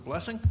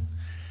Blessing.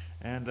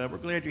 And we're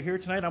glad you're here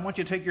tonight. I want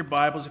you to take your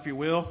Bibles, if you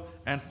will,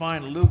 and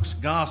find Luke's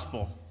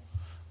Gospel.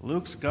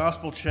 Luke's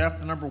Gospel,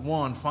 chapter number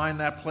 1.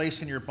 Find that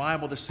place in your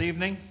Bible this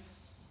evening.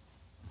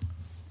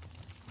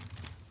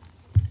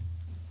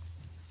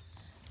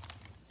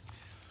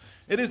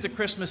 It is the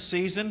Christmas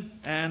season,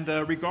 and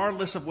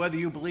regardless of whether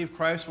you believe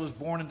Christ was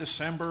born in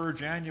December,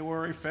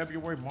 January,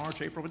 February,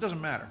 March, April, it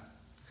doesn't matter.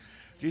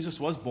 Jesus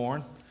was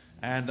born,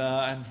 and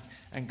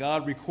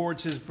God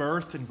records his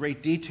birth in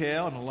great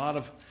detail and a lot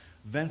of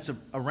events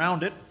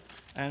around it.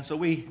 And so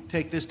we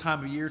take this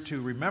time of year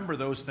to remember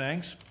those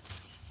things.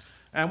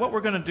 And what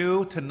we're going to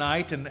do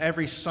tonight and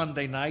every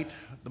Sunday night,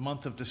 the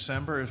month of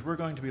December, is we're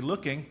going to be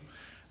looking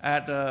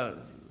at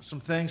some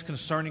things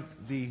concerning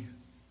the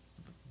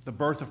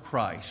birth of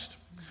Christ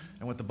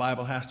and what the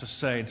Bible has to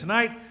say. And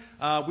tonight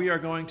we are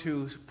going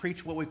to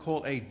preach what we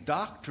call a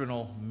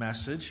doctrinal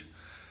message.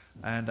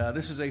 And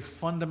this is a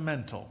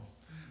fundamental.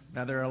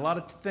 Now, there are a lot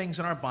of things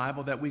in our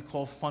Bible that we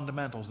call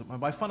fundamentals.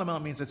 By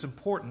fundamental, it means it's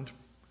important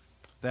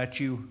that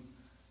you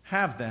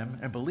have them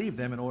and believe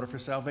them in order for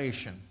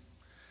salvation.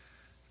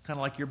 Kind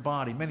of like your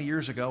body. Many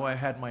years ago, I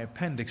had my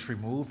appendix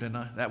removed, and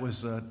that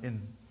was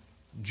in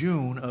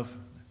June of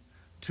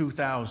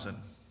 2000.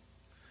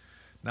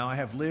 Now, I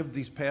have lived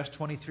these past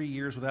 23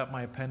 years without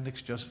my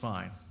appendix just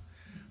fine.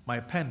 My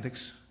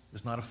appendix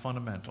is not a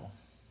fundamental.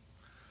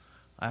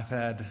 I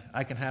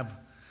can have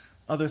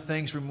other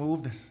things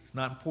removed. It's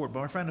not important.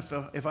 But my friend,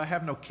 if I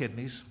have no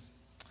kidneys,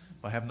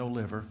 if I have no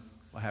liver,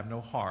 if I have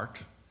no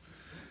heart,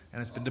 and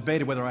it's been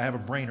debated whether I have a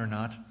brain or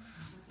not,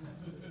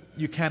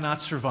 you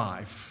cannot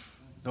survive.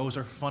 Those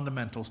are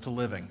fundamentals to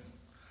living.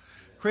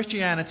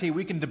 Christianity,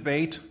 we can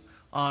debate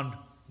on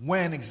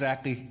when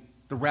exactly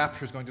the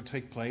rapture is going to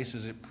take place.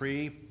 Is it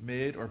pre,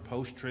 mid, or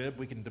post-trib?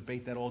 We can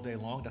debate that all day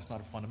long. That's not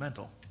a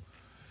fundamental.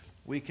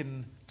 We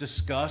can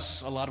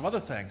discuss a lot of other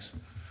things.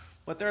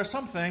 But there are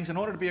some things, in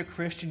order to be a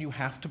Christian, you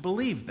have to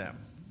believe them.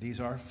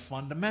 These are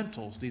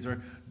fundamentals. These are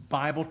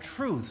Bible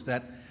truths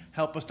that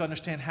help us to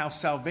understand how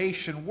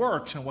salvation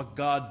works and what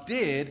God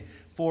did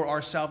for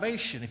our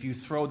salvation. If you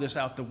throw this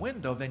out the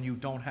window, then you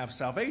don't have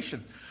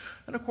salvation.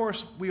 And of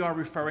course, we are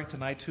referring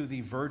tonight to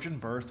the virgin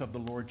birth of the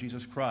Lord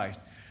Jesus Christ.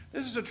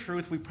 This is a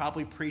truth we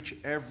probably preach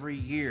every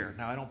year.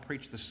 Now, I don't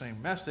preach the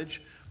same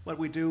message, but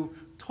we do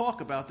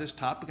talk about this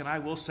topic, and I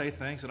will say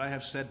things that I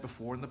have said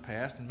before in the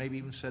past and maybe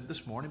even said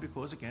this morning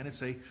because, again,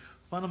 it's a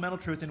fundamental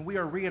truth, and we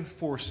are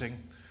reinforcing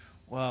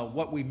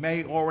what we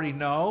may already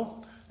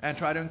know and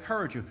try to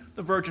encourage you.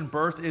 The virgin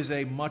birth is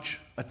a much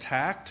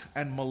attacked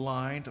and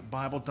maligned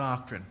Bible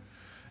doctrine,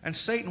 and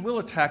Satan will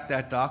attack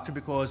that doctrine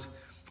because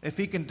if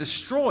he can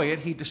destroy it,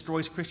 he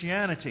destroys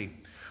Christianity.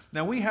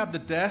 Now, we have the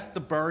death,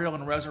 the burial,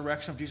 and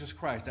resurrection of Jesus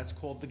Christ. That's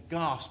called the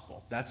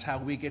gospel. That's how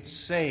we get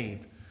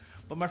saved.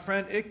 But my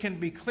friend, it can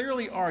be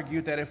clearly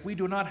argued that if we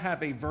do not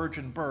have a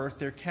virgin birth,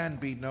 there can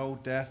be no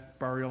death,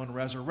 burial, and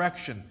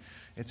resurrection.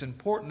 It's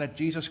important that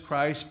Jesus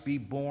Christ be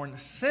born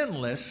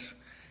sinless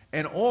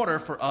in order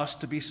for us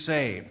to be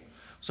saved.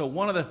 So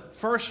one of the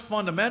first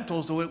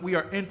fundamentals that we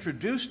are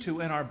introduced to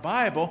in our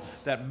Bible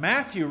that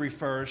Matthew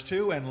refers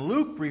to and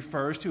Luke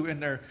refers to in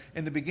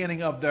the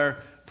beginning of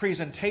their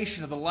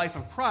presentation of the life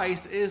of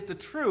Christ is the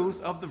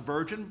truth of the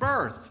virgin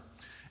birth,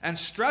 and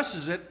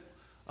stresses it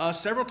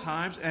several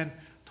times and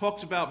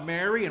talks about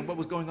Mary and what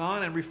was going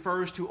on and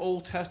refers to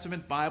Old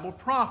Testament Bible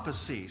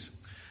prophecies.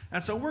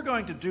 And so we're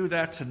going to do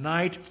that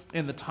tonight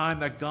in the time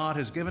that God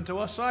has given to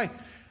us. I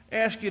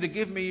ask you to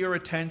give me your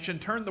attention,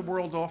 turn the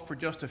world off for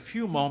just a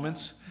few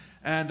moments,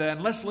 and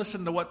let's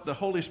listen to what the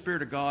Holy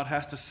Spirit of God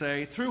has to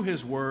say through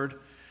his word,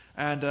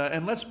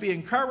 and let's be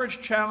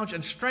encouraged, challenged,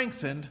 and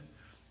strengthened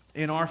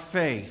in our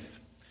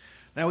faith.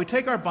 Now we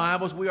take our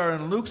Bibles, we are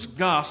in Luke's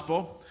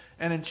Gospel,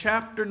 and in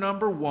chapter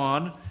number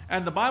 1,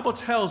 and the Bible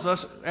tells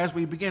us, as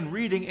we begin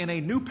reading in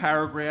a new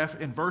paragraph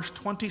in verse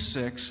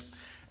 26,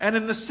 "And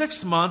in the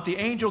 6th month the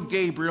angel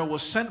Gabriel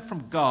was sent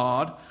from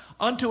God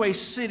unto a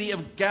city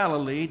of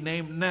Galilee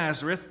named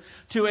Nazareth,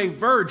 to a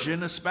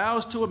virgin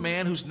espoused to a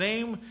man whose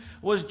name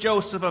was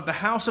Joseph of the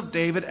house of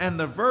David, and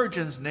the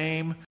virgin's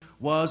name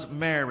was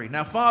Mary."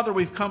 Now, Father,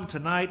 we've come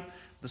tonight.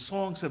 The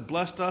songs have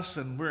blessed us,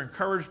 and we're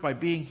encouraged by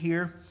being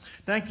here.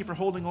 Thank you for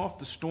holding off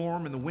the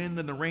storm and the wind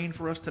and the rain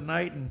for us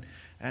tonight,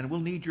 and we'll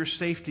need your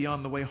safety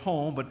on the way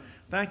home. But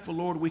thankful,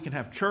 Lord, we can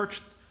have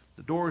church.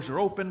 The doors are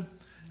open,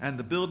 and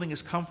the building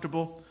is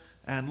comfortable.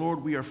 And,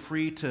 Lord, we are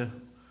free to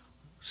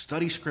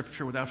study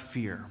Scripture without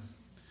fear.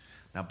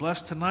 Now,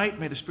 bless tonight.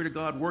 May the Spirit of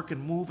God work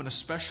and move in a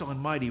special and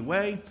mighty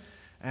way.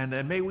 And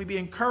may we be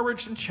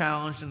encouraged and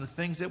challenged in the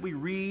things that we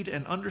read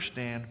and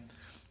understand.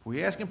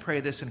 We ask and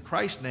pray this in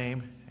Christ's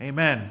name.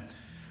 Amen.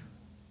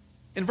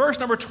 In verse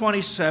number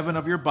 27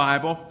 of your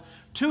Bible,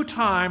 2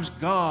 times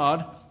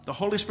God, the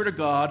Holy Spirit of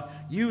God,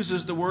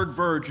 uses the word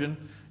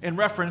virgin in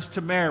reference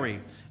to Mary.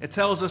 It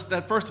tells us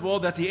that, first of all,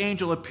 that the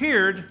angel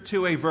appeared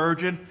to a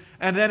virgin,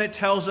 and then it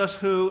tells us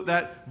who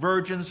that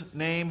virgin's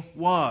name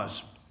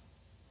was.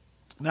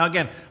 Now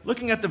again,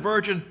 looking at the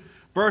virgin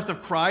birth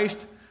of Christ,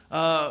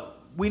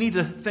 we need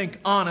to think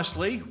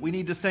honestly. We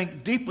need to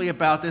think deeply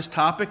about this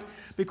topic.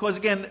 because,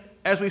 again,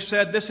 as we've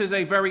said, this is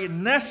a very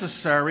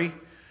necessary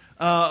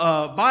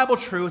Bible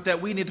truth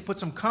that we need to put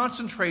some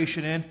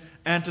concentration in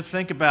and to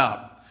think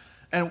about.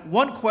 And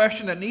one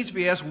question that needs to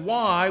be asked,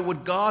 why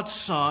would God's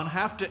Son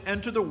have to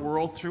enter the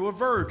world through a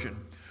virgin?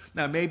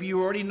 Now, maybe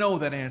you already know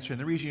that answer, and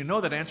the reason you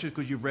know that answer is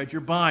because you've read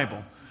your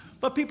Bible.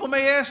 But people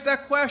may ask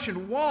that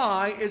question,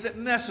 why is it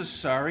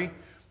necessary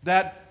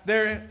that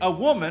a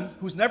woman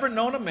who's never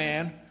known a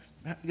man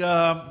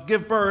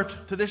give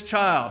birth to this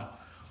child?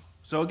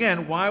 So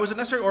again, why was it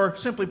necessary? Or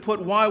simply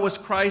put, why was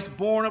Christ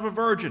born of a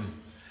virgin?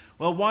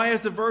 Well, why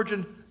is the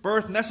virgin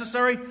birth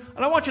necessary?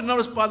 And I want you to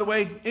notice, by the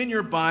way, in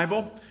your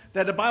Bible,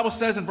 that the Bible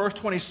says in verse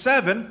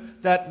 27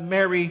 that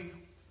Mary,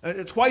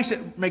 twice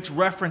it makes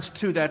reference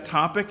to that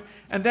topic.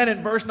 And then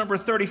in verse number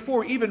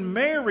 34, even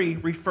Mary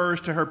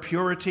refers to her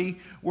purity,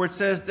 where it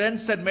says, "Then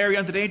said Mary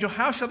unto the angel,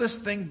 How shall this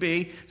thing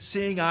be,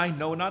 seeing I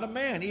know not a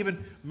man?"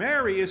 Even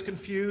Mary is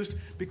confused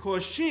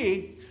because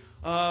she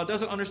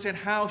doesn't understand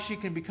how she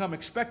can become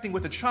expecting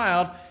with a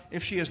child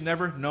if she has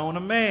never known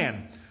a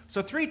man.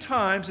 So 3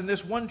 times in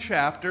this one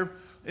chapter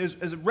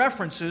is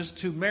references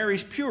to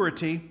Mary's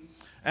purity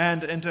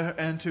and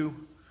to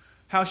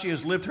how she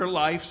has lived her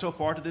life so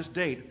far to this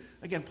date.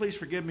 Again, please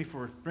forgive me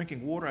for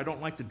drinking water. I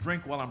don't like to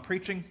drink while I'm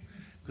preaching,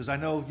 because I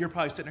know you're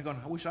probably sitting there going,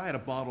 I wish I had a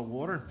bottle of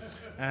water.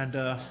 And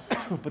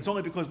but it's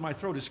only because my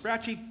throat is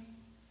scratchy,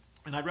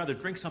 and I'd rather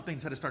drink something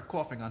instead of start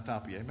coughing on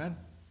top of you. Amen?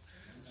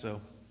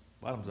 So,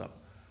 bottoms up.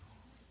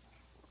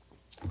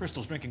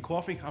 Crystal's drinking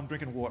coffee. I'm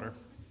drinking water.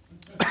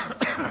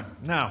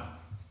 Now,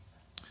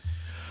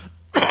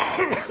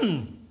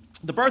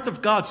 the birth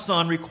of God's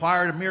Son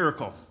required a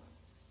miracle.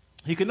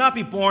 He could not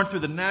be born through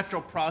the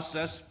natural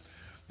process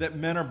that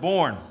men are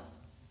born.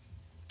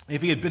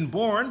 If he had been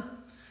born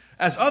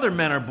as other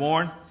men are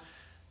born,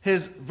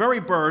 his very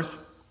birth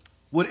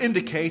would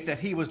indicate that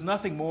he was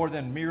nothing more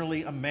than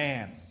merely a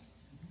man.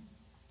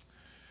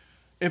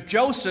 If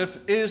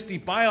Joseph is the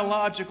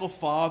biological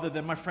father,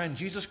 then my friend,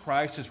 Jesus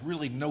Christ is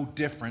really no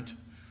different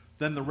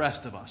than the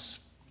rest of us.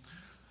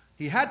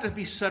 He had to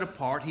be set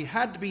apart. He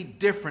had to be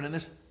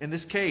different in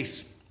this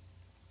case.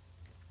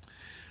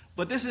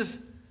 But this is,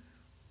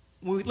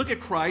 when we look at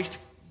Christ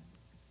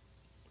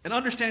and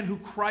understand who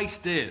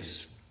Christ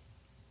is.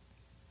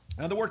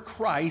 Now, the word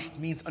Christ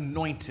means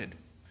anointed.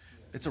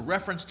 It's a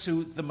reference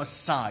to the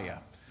Messiah.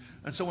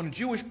 And so when a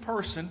Jewish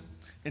person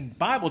in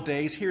Bible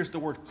days hears the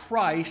word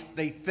Christ,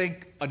 they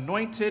think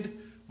anointed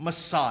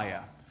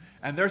Messiah.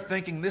 And they're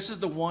thinking this is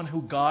the one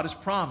who God has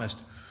promised.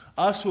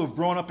 Us who have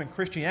grown up in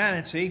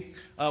Christianity,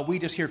 we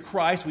just hear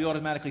Christ, we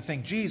automatically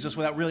think Jesus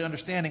without really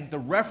understanding the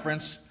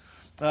reference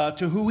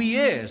to who he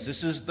is.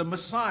 This is the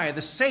Messiah,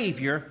 the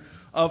Savior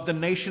of the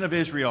nation of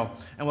Israel,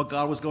 and what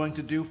God was going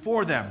to do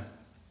for them.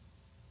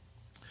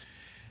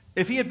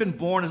 If he had been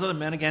born as other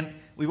men, again,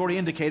 we've already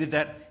indicated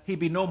that he'd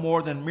be no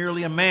more than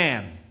merely a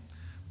man.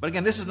 But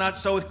again, this is not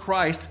so with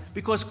Christ,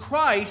 because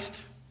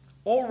Christ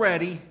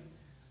already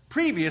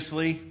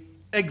previously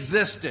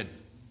existed.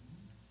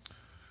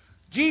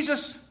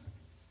 Jesus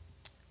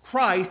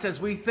Christ, as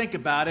we think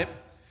about it,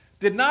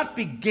 did not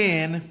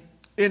begin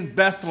in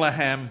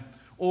Bethlehem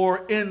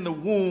or in the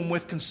womb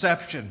with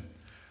conception.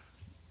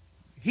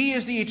 He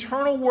is the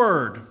eternal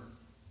Word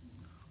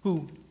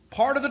who,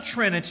 part of the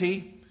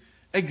Trinity,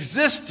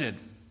 existed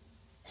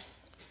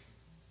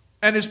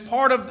and is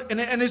part of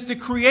and is the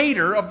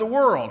creator of the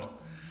world.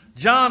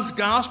 John's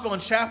Gospel in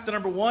chapter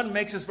number 1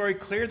 makes us very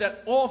clear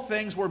that all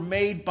things were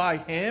made by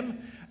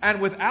him,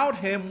 and without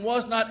him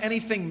was not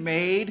anything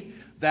made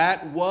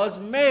that was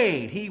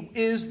made. He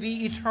is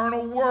the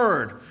eternal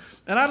Word.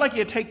 And I'd like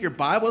you to take your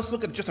Bible. Let's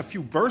look at just a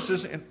few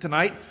verses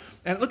tonight,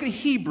 and look at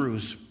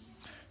Hebrews.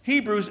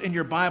 Hebrews in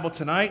your Bible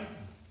tonight,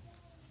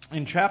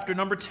 in chapter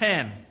number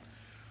 10.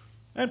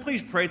 And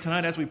please pray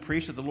tonight as we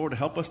preach that the Lord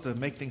help us to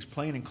make things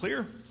plain and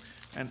clear,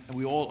 and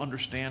we all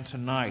understand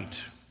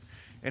tonight.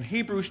 In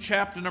Hebrews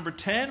chapter number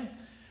 10,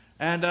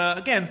 and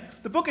again,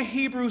 the book of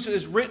Hebrews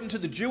is written to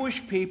the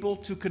Jewish people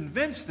to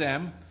convince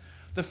them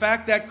the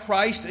fact that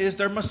Christ is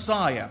their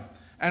Messiah,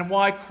 and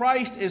why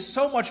Christ is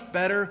so much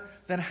better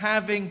than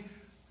having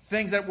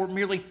things that were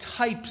merely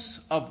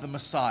types of the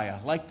Messiah,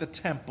 like the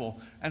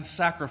temple and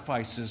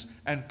sacrifices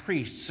and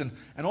priests, and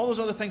all those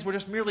other things were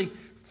just merely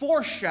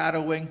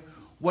foreshadowing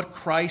what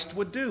Christ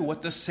would do,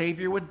 what the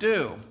Savior would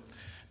do.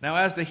 Now,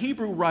 as the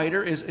Hebrew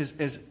writer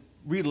is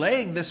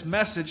relaying this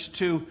message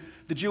to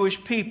the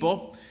Jewish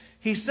people,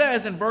 he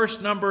says in verse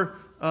number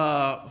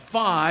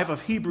 5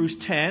 of Hebrews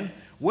 10,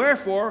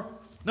 wherefore,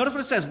 notice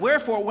what it says,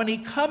 wherefore, when he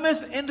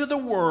cometh into the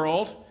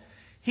world,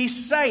 he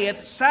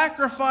saith,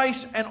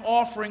 sacrifice and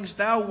offerings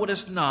thou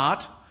wouldest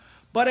not,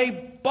 but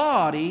a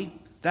body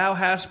thou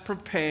hast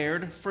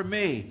prepared for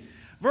me.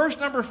 Verse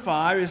number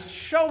 5 is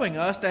showing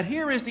us that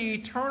here is the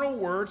eternal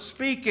Word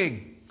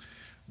speaking.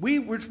 We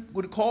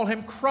would call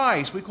him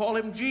Christ. We call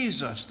him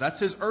Jesus. That's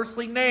his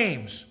earthly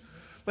names.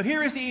 But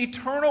here is the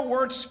eternal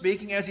Word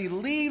speaking as he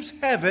leaves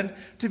heaven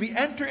to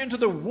enter into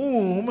the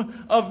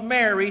womb of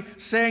Mary,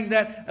 saying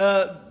that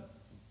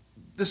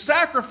the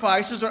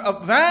sacrifices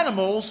of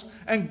animals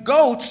and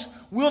goats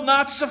will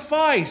not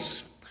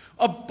suffice.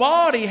 A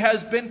body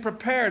has been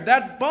prepared.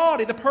 That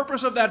body, the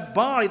purpose of that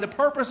body, the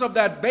purpose of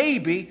that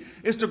baby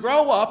is to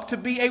grow up to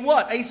be a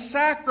what? A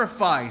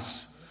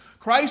sacrifice.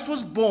 Christ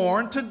was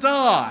born to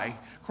die.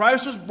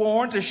 Christ was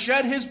born to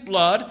shed his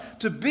blood,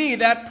 to be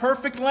that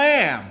perfect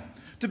lamb,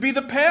 to be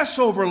the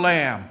Passover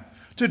lamb,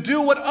 to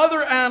do what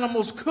other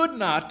animals could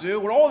not do,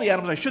 what all the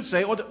animals, I should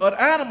say, what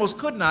animals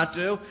could not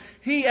do.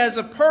 He as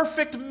a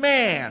perfect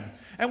man.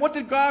 And what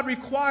did God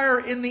require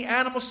in the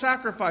animal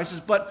sacrifices?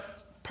 But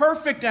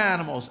perfect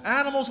animals,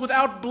 animals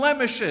without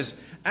blemishes,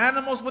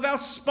 animals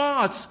without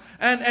spots,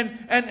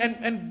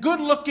 and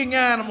good-looking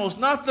animals,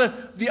 not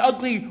the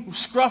ugly,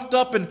 scruffed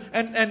up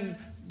and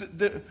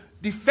the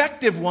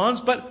defective ones,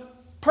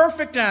 but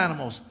perfect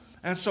animals.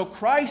 And so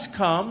Christ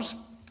comes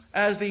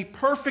as the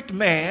perfect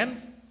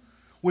man,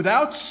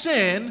 without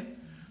sin,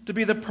 to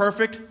be the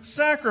perfect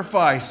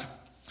sacrifice.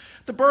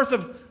 The birth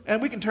of,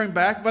 and we can turn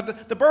back,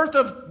 but the birth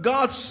of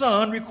God's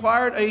Son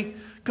required a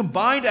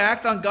combined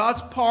act on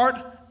God's part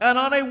and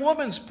on a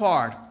woman's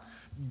part.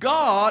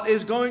 God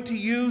is going to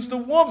use the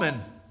woman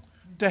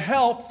to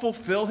help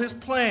fulfill his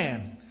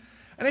plan.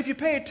 And if you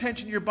pay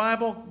attention to your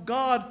Bible,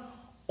 God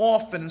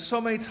often and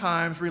so many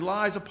times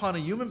relies upon a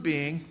human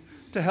being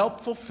to help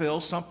fulfill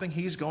something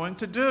he's going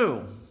to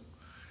do.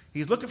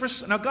 He's looking for,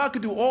 now God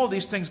could do all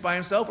these things by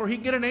himself, or he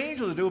can get an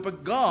angel to do it,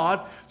 but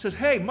God says,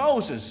 hey,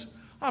 Moses,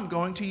 I'm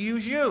going to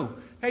use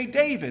you. Hey,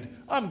 David,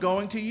 I'm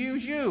going to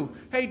use you.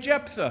 Hey,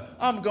 Jephthah,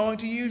 I'm going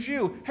to use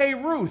you. Hey,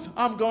 Ruth,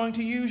 I'm going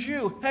to use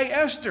you. Hey,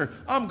 Esther,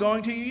 I'm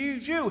going to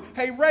use you.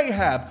 Hey,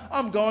 Rahab,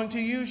 I'm going to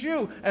use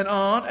you. And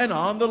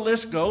on the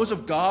list goes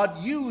of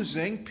God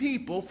using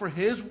people for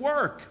his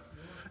work.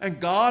 And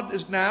God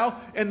is now,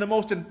 in the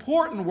most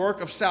important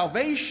work of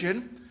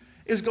salvation,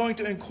 is going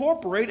to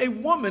incorporate a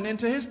woman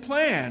into his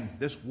plan.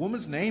 This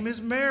woman's name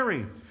is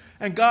Mary.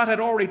 And God had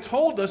already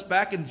told us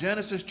back in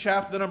Genesis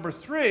chapter number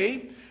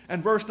 3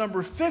 and verse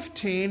number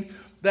 15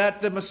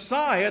 that the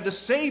Messiah, the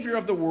Savior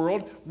of the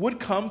world, would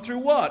come through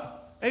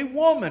what? A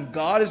woman.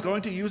 God is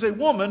going to use a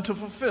woman to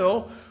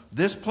fulfill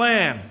this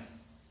plan.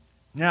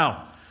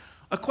 Now,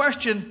 a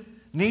question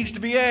needs to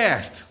be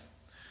asked.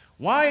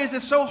 Why is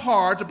it so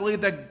hard to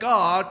believe that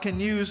God can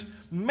use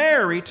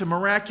Mary to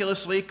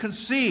miraculously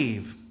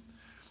conceive?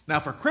 Now,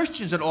 for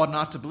Christians, it ought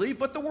not to believe,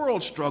 but the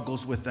world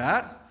struggles with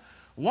that.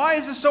 Why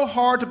is it so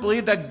hard to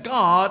believe that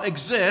God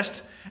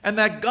exists and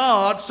that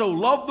God so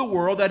loved the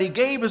world that he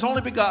gave his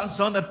only begotten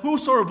Son, that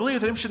whosoever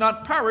believeth in him should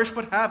not perish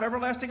but have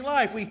everlasting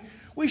life?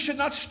 We should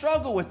not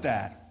struggle with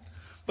that.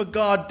 But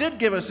God did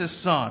give us his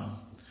Son.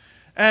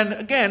 And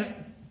again,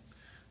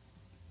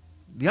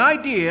 the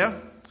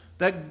idea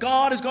that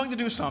God is going to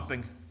do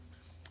something.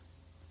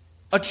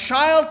 A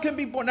child can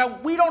be born. Now,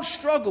 we don't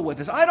struggle with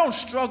this. I don't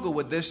struggle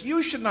with this.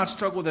 You should not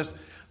struggle with this.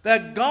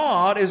 That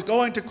God is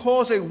going to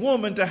cause a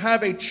woman to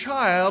have a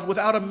child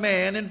without a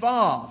man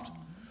involved.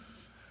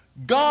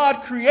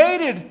 God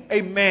created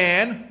a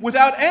man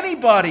without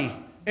anybody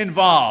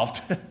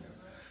involved.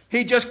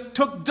 He just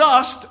took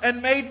dust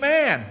and made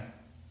man.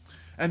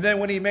 And then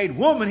when he made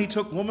woman, he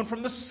took woman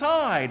from the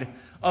side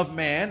of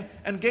man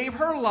and gave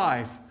her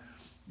life.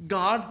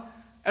 God,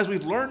 as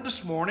we've learned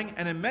this morning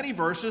and in many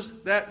verses,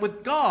 that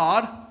with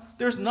God,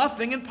 there's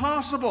nothing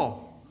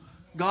impossible.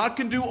 God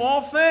can do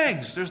all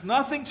things. There's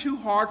nothing too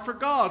hard for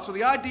God. So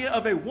the idea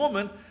of a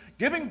woman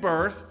giving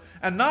birth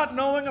and not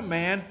knowing a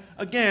man,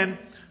 again,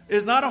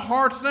 is not a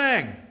hard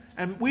thing.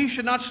 And we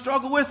should not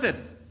struggle with it.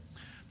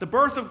 The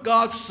birth of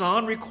God's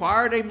Son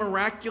required a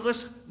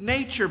miraculous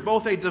nature,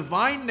 both a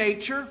divine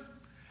nature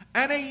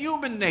and a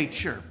human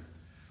nature.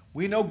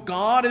 We know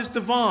God is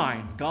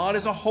divine. God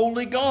is a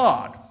holy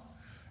God.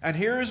 And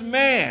here is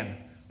man.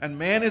 And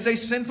man is a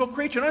sinful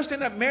creature. And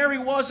understand that Mary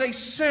was a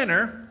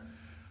sinner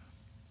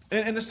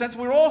in the sense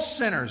we're all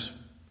sinners.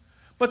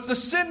 But the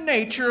sin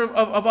nature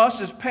of us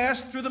is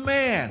passed through the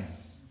man.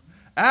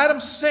 Adam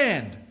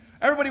sinned.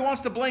 Everybody wants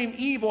to blame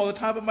Eve all the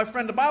time, but my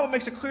friend, the Bible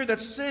makes it clear that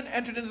sin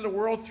entered into the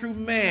world through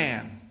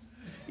man.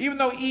 Even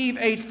though Eve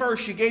ate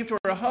first, she gave to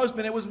her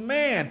husband, it was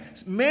man.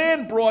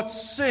 Man brought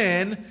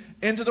sin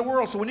into the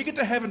world. So when you get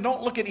to heaven,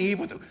 don't look at Eve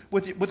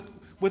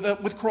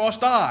with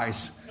crossed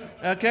eyes.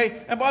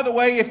 Okay? And by the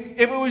way, if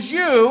it was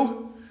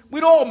you,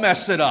 we'd all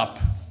mess it up.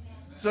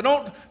 So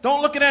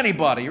don't look at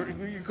anybody,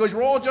 because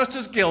we're all just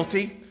as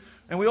guilty,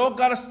 and we all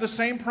got us the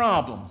same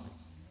problem.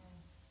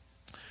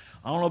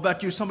 I don't know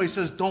about you. Somebody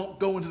says, don't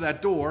go into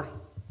that door.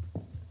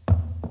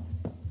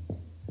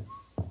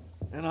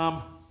 And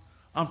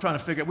I'm trying to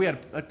figure out. We had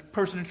a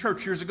person in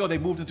church years ago. They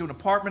moved into an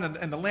apartment,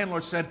 and the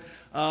landlord said,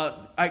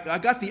 I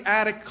got the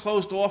attic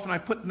closed off, and I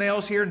put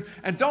nails here,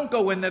 and don't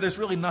go in there. There's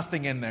really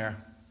nothing in there.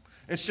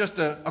 It's just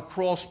a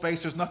crawl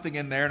space. There's nothing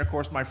in there. And, of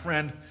course, my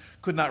friend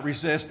could not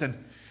resist,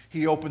 and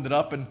he opened it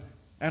up, and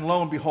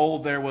lo and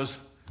behold, there was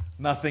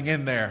nothing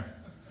in there.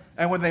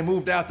 And when they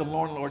moved out, the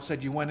landlord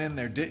said, you went in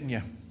there, didn't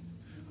you?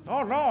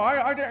 Oh, no,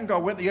 I didn't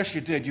go in there. Yes,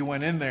 you did. You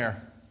went in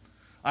there.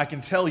 I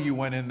can tell you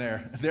went in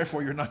there.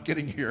 Therefore, you're not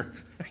getting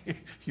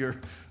your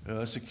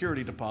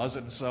security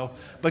deposit. And so,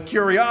 but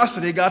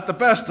curiosity got the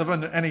best of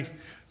him, and he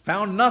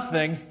found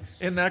nothing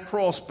in that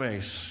crawl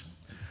space.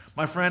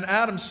 My friend,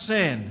 Adam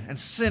sinned, and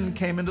sin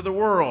came into the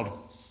world.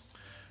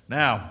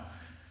 Now,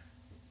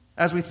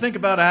 as we think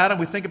about Adam,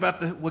 we think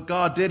about what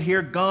God did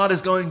here. God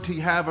is going to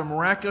have a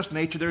miraculous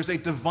nature. There's a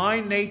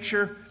divine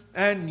nature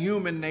and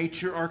human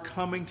nature are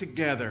coming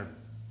together.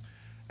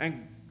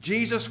 And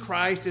Jesus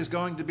Christ is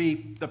going to be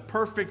the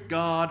perfect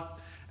God,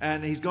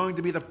 and he's going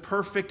to be the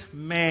perfect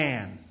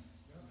man.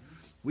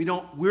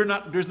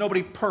 There's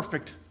nobody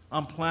perfect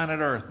on planet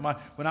Earth.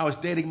 When I was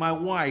dating my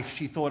wife,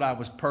 she thought I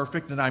was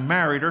perfect, and I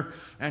married her,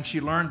 and she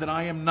learned that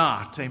I am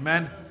not.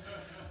 Amen?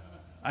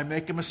 I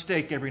make a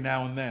mistake every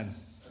now and then.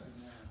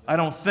 I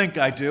don't think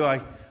I do. I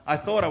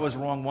thought I was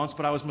wrong once,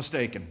 but I was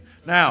mistaken.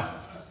 Now,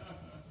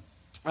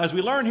 as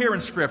we learn here in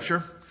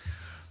Scripture,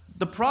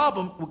 the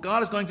problem, what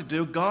God is going to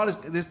do, God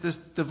is this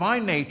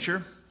divine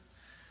nature.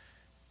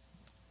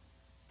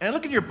 And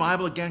look at your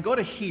Bible again. Go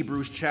to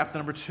Hebrews chapter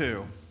number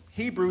 2.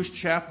 Hebrews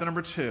chapter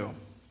number 2.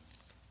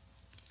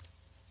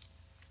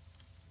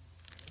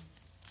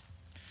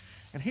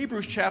 In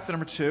Hebrews chapter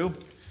number 2,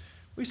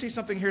 we see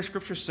something here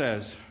Scripture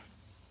says.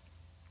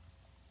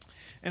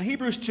 In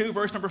Hebrews 2,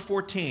 verse number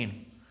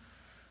 14,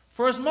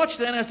 "For as much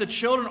then as the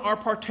children are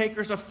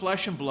partakers of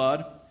flesh and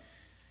blood,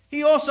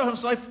 he also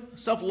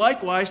himself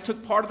likewise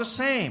took part of the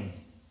same,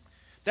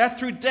 that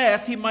through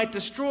death he might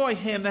destroy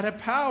him that had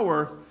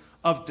power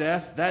of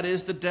death, that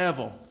is, the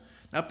devil."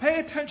 Now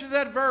pay attention to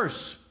that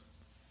verse.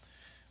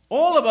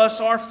 All of us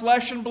are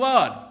flesh and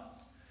blood.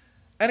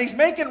 And he's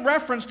making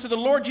reference to the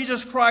Lord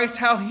Jesus Christ,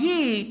 how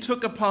he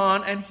took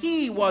upon, and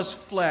he was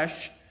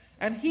flesh,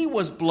 and he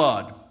was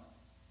blood.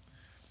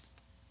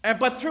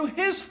 But through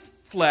his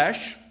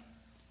flesh,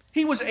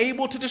 he was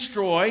able to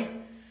destroy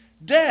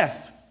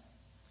death.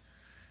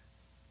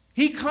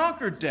 He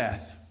conquered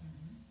death.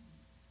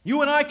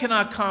 You and I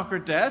cannot conquer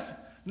death.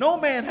 No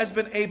man has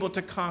been able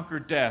to conquer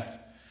death.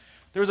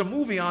 There was a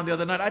movie on the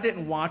other night. I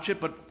didn't watch it,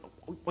 but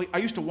I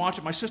used to watch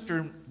it. My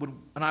sister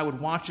and I would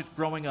watch it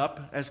growing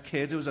up as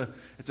kids.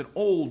 It's an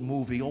old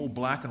movie, old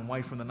black and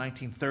white from the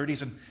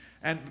 1930s.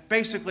 And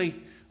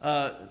basically,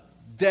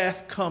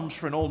 death comes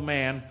for an old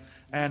man.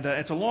 And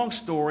it's a long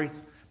story,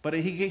 but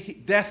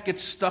death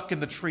gets stuck in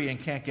the tree and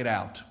can't get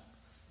out.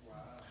 Wow.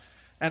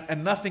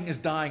 And nothing is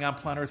dying on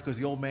planet Earth because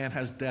the old man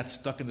has death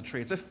stuck in the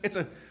tree.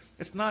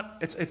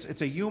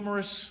 It's a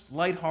humorous,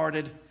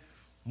 lighthearted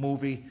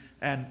movie,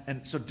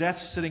 and so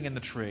death's sitting in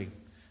the tree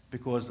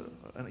because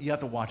you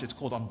have to watch it. It's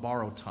called On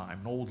Borrowed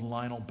Time, an old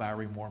Lionel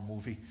Barrymore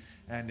movie,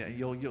 and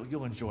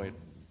you'll enjoy it.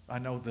 I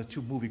know the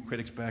two movie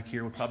critics back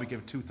here will probably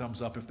give it 2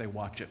 thumbs up if they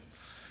watch it.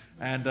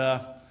 And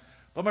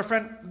but my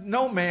friend,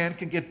 no man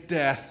can get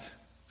death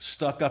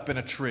stuck up in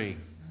a tree.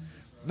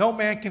 No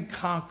man can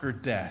conquer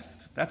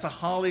death. That's a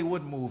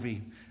Hollywood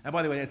movie. And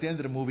by the way, at the end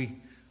of the movie,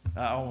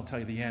 I won't tell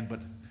you the end, but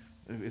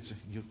it's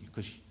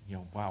because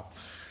wow.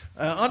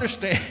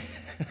 Understand,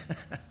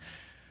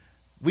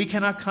 we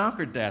cannot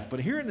conquer death.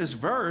 But here in this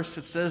verse,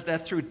 it says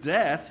that through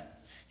death,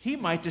 he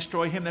might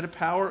destroy him that had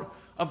power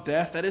of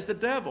death, that is the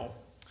devil,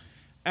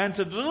 and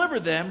to deliver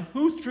them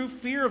who through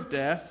fear of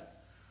death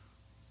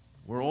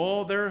were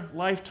all their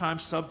lifetime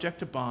subject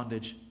to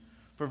bondage.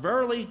 For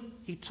verily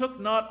he took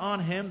not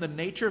on him the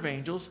nature of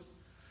angels,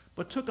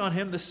 but took on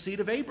him the seed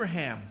of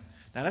Abraham.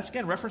 Now that's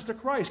again reference to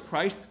Christ.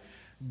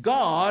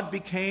 God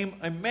became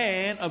a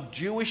man of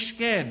Jewish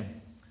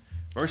skin.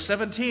 Verse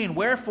 17,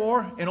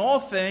 "Wherefore in all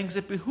things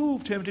it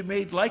behooved him to be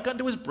made like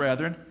unto his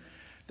brethren,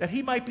 that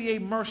he might be a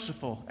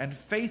merciful and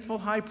faithful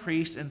high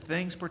priest in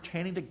things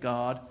pertaining to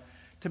God,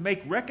 to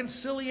make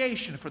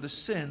reconciliation for the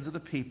sins of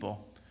the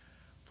people.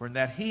 For in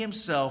that he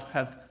himself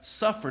hath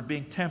suffered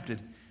being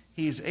tempted,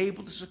 he is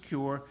able to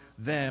secure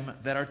them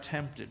that are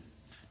tempted."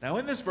 Now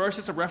in this verse,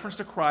 it's a reference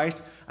to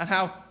Christ and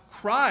how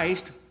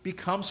Christ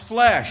becomes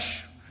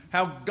flesh.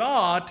 How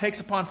God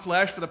takes upon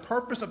flesh for the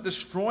purpose of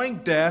destroying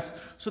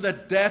death so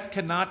that death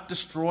cannot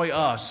destroy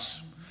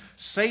us.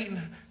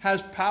 Satan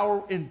has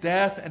power in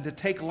death and to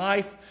take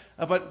life.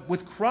 But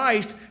with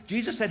Christ,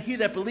 Jesus said, "He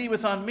that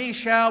believeth on me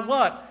shall"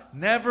 what?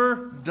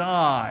 Never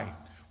die.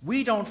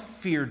 We don't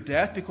fear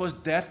death because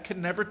death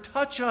can never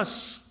touch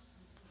us.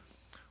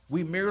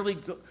 We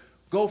merely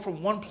go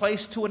from one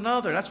place to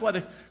another. That's why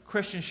the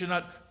Christians should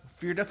not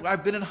fear death.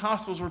 I've been in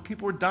hospitals where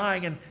people were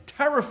dying and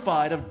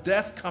terrified of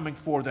death coming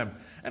for them.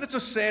 And it's a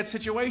sad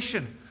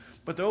situation.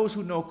 But those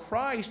who know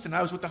Christ, and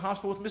I was with the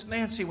hospital with Miss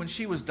Nancy when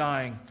she was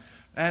dying,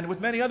 and with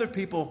many other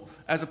people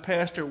as a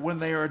pastor when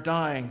they are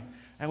dying.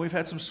 And we've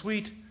had some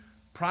sweet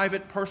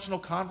private, personal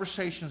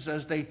conversations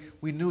as they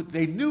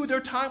knew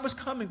their time was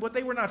coming, but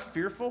they were not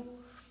fearful.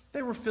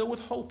 They were filled with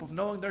hope of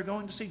knowing they're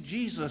going to see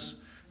Jesus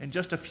in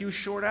just a few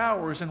short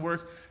hours, and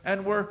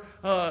were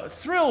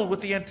thrilled with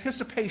the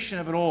anticipation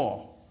of it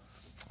all.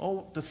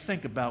 Oh, to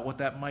think about what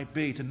that might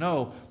be, to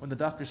know when the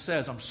doctor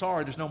says, "I'm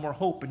sorry, there's no more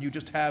hope, and you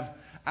just have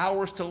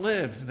hours to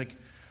live." And think,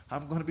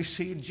 I'm going to be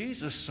seeing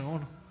Jesus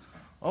soon.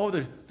 Oh,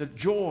 the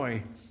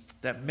joy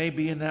that may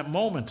be in that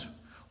moment.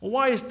 Well,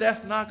 why is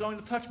death not going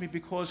to touch me?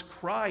 Because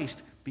Christ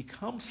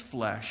becomes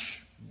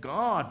flesh.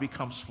 God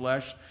becomes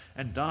flesh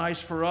and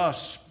dies for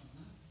us.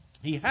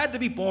 He had to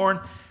be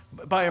born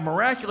by a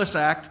miraculous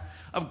act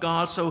of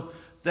God, so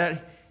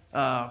that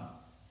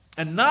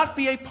and not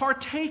be a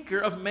partaker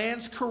of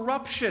man's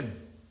corruption.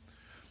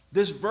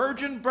 This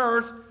virgin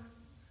birth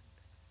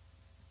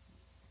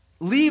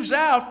leaves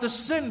out the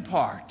sin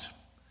part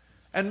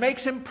and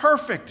makes him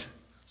perfect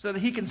so that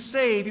he can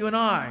save you and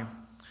I.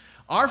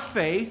 Our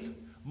faith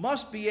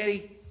must be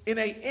in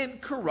an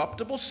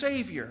incorruptible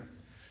Savior.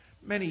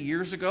 Many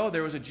years ago,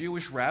 there was a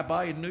Jewish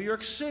rabbi in New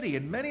York City,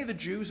 and many of the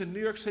Jews in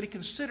New York City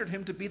considered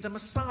him to be the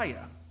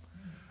Messiah.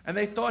 And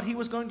they thought he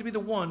was going to be the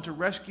one to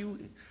rescue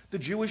the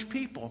Jewish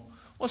people.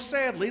 Well,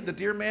 sadly, the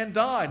dear man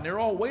died, and they're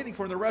all waiting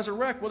for him to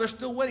resurrect. Well, they're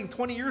still waiting.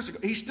 20 years ago,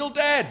 he's still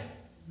dead.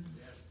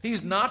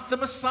 He's not the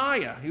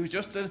Messiah. He was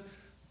just a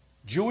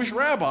Jewish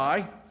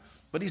rabbi,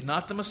 but he's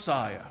not the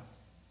Messiah.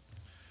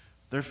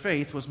 Their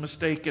faith was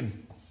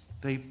mistaken.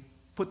 They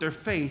put their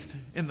faith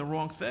in the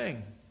wrong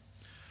thing.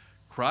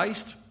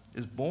 Christ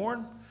is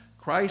born.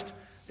 Christ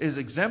is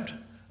exempt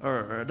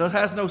or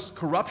has no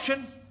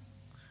corruption.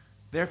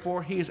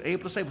 Therefore, he is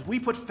able to save us. We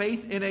put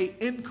faith in an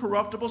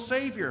incorruptible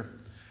Savior.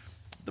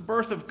 The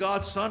birth of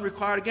God's Son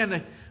required,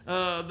 again,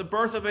 the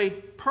birth of a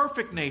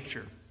perfect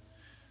nature.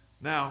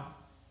 Now,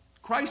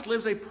 Christ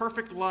lives a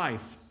perfect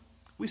life.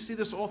 We see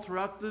this all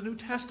throughout the New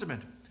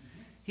Testament.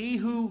 He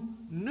who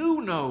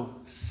knew no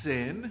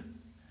sin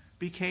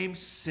became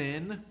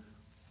sin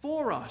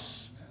for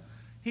us.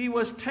 He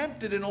was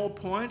tempted in all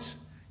points,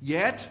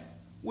 yet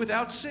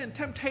without sin.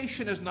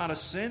 Temptation is not a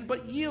sin,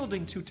 but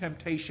yielding to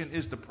temptation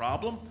is the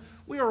problem.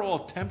 We are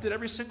all tempted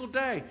every single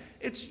day.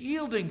 It's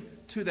yielding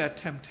to that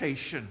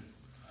temptation.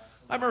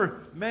 I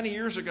remember many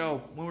years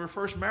ago when we were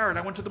first married,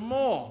 I went to the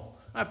mall.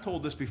 I've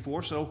told this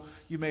before, so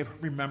you may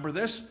remember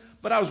this.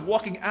 But I was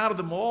walking out of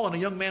the mall, and a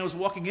young man was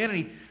walking in,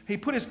 and he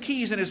put his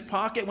keys in his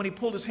pocket. When he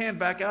pulled his hand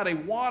back out, a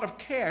wad of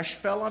cash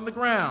fell on the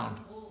ground.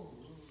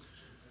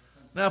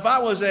 Now, if I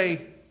was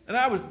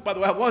by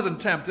the way, I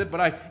wasn't tempted,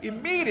 but I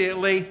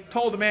immediately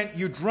told the man,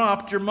 "You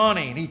dropped your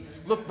money." And he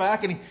looked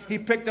back, and he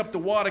picked up the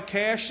wad of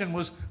cash and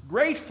was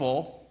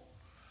grateful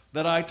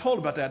that I told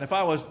him about that. And if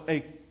I was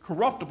a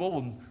corruptible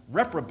and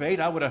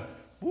reprobate, I would have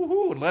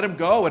woohoo and let him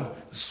go and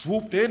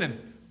swooped in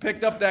and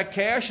picked up that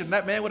cash, and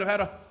that man would have had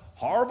a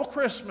horrible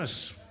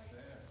Christmas.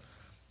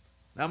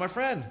 Now, my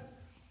friend,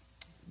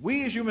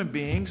 we as human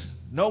beings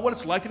know what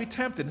it's like to be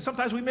tempted. And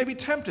sometimes we may be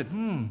tempted.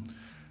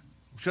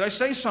 Should I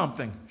say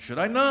something? Should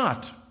I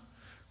not?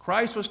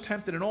 Christ was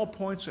tempted in all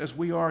points as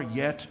we are,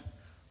 yet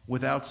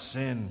without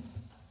sin.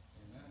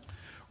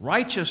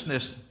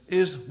 Righteousness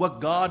is what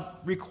God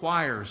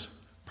requires.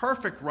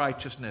 Perfect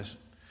righteousness.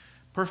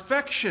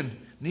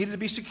 Perfection needed to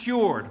be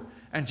secured.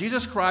 And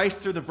Jesus Christ,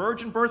 through the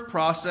virgin birth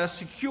process,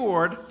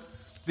 secured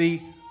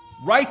the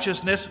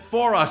righteousness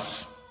for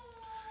us.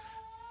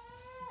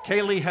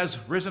 Kaylee has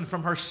risen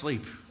from her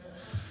sleep.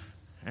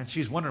 And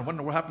she's wondering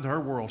what happened to her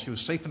world. She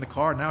was safe in the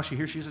car. Now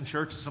she's in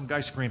church and some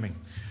guy screaming.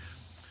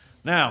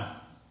 Now,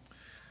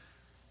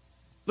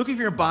 looking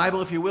for your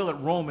Bible, if you will, at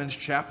Romans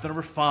chapter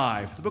number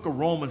 5. The book of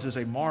Romans is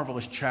a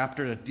marvelous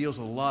chapter that deals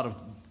with a lot of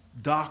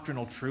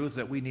doctrinal truths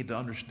that we need to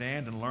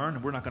understand and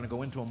learn. We're not going to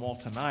go into them all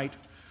tonight.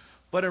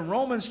 But in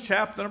Romans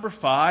chapter number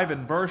 5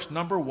 and verse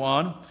number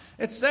 1,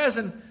 it says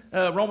in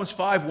Romans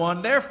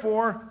 5:1,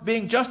 "Therefore,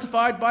 being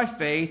justified by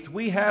faith,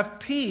 we have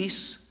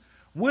peace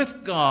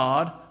with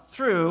God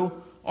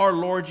through our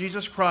Lord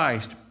Jesus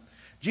Christ."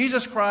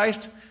 Jesus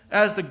Christ,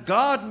 as the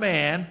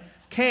God-man,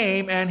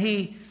 came and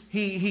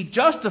he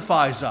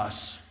justifies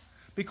us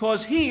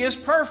because he is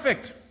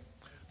perfect.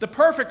 The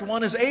perfect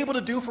one is able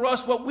to do for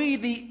us what we,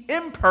 the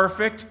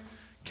imperfect,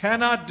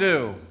 cannot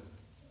do.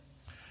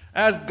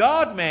 As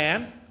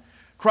God-man,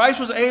 Christ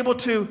was able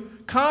to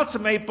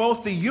consummate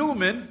both the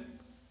human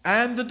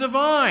and the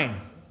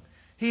divine.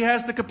 He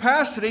has the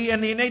capacity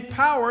and the innate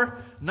power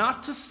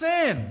not to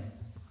sin.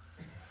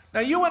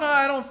 Now, you and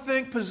I don't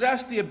think,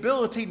 possess the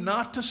ability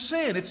not to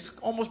sin. It's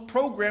almost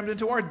programmed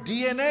into our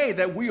DNA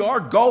that we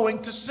are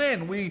going to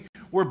sin.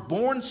 We're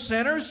born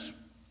sinners,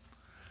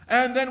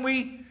 and then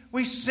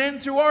we sin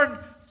through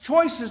our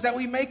choices that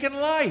we make in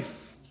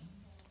life.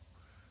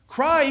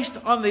 Christ,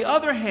 on the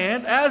other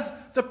hand, as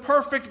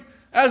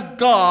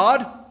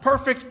God,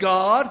 perfect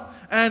God,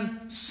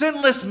 and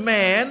sinless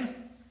man,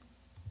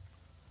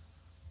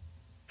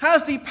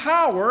 has the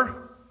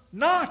power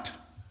not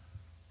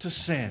to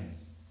sin.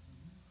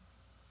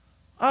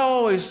 I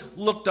always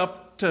looked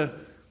up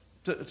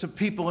to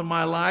people in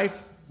my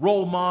life,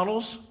 role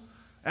models,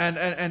 and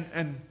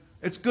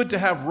it's good to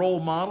have role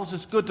models.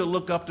 It's good to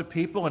look up to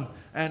people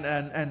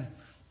and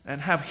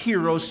have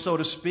heroes, so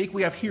to speak.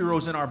 We have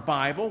heroes in our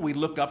Bible we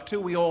look up to.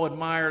 We all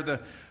admire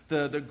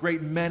the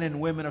great men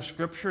and women of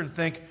Scripture and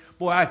think,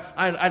 boy,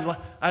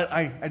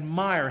 I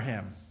admire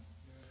him.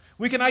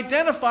 We can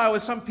identify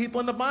with some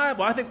people in the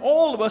Bible. I think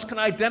all of us can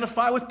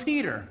identify with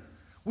Peter.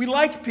 We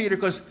like Peter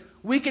because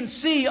we can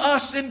see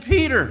us in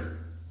Peter.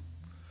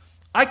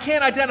 I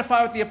can't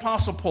identify with the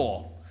Apostle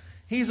Paul.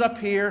 He's up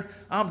here,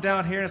 I'm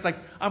down here, and it's like,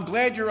 I'm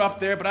glad you're up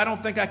there, but I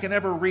don't think I can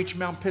ever reach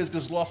Mount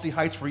Pisgah's lofty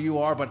heights where you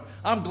are, but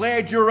I'm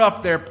glad you're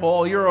up there,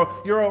 Paul. You're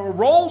a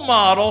role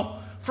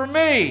model for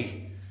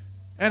me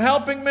and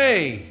helping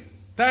me.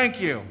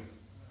 Thank you.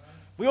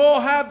 We all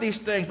have these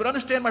things, but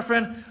understand, my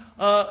friend,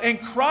 in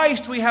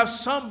Christ we have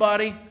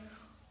somebody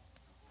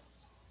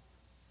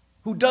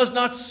who does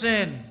not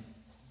sin.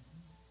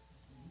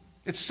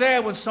 It's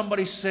sad when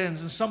somebody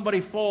sins and somebody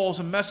falls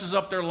and messes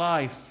up their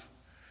life.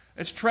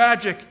 It's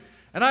tragic.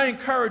 And I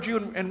encourage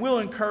you and will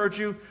encourage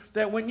you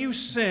that when you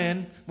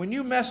sin, when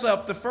you mess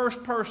up, the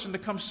first person to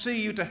come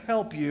see you to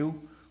help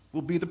you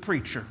will be the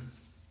preacher.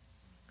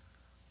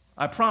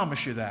 I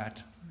promise you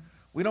that.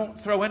 We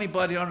don't throw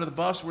anybody under the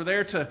bus. We're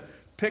there to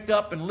pick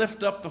up and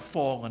lift up the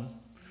fallen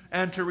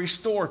and to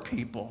restore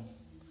people.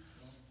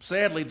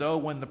 Sadly, though,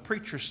 when the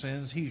preacher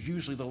sins, he's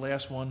usually the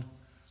last one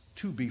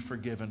to be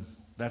forgiven.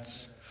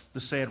 That's the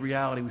sad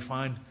reality we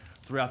find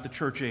throughout the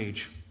church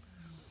age.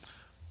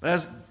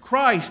 As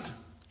Christ,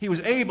 he was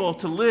able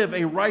to live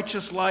a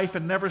righteous life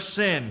and never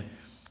sin.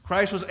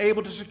 Christ was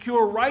able to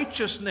secure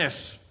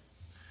righteousness.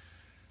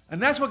 And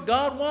that's what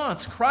God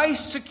wants.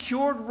 Christ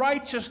secured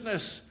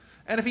righteousness.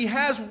 And if he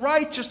has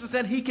righteousness,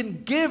 then he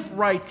can give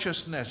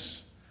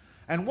righteousness.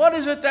 And what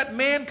is it that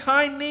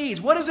mankind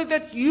needs? What is it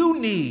that you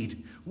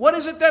need? What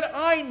is it that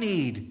I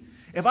need?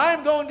 If I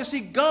am going to see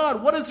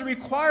God, what is the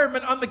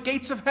requirement on the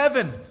gates of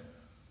heaven?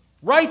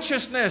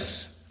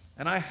 Righteousness.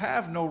 And I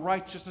have no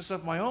righteousness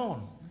of my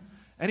own.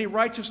 Any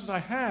righteousness I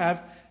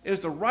have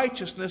is the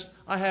righteousness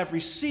I have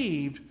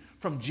received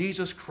from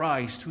Jesus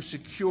Christ, who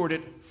secured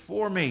it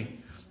for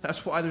me.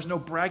 That's why there's no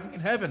bragging in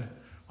heaven.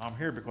 I'm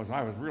here because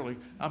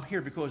I'm here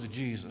because of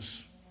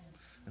Jesus.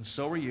 And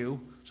so are you.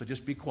 So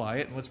just be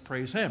quiet and let's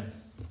praise him.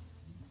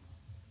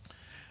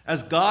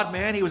 As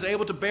God-man, he was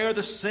able to bear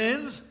the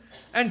sins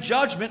and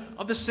judgment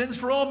of the sins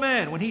for all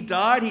men. When he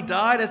died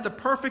as the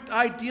perfect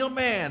ideal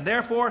man.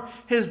 Therefore,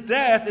 his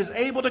death is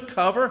able to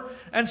cover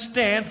and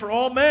stand for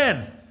all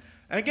men.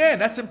 And again,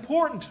 that's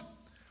important.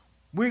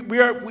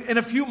 We are in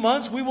a few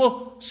months, we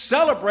will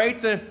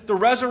celebrate the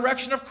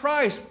resurrection of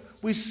Christ.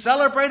 We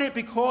celebrate it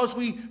because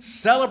we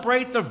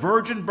celebrate the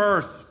virgin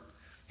birth.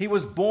 He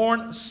was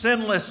born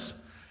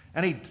sinless,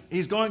 and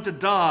he's going to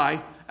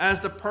die as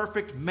the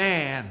perfect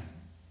man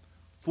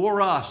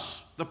for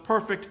us, the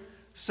perfect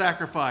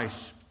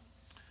sacrifice.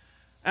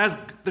 As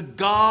the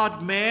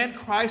God-man,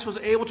 Christ was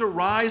able to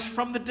rise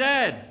from the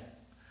dead.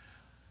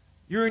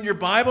 You're in your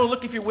Bible,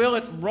 look if you will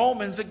at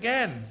Romans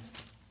again.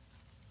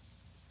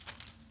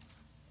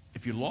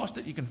 If you lost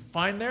it, you can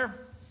find there.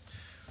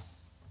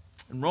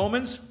 In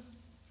Romans,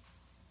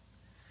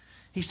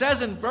 he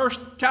says in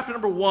chapter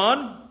number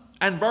 1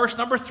 and verse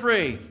number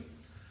 3,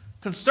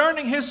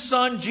 concerning his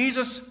Son,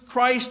 Jesus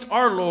Christ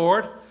our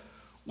Lord,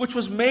 which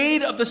was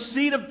made of the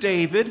seed of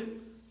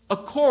David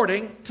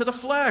according to the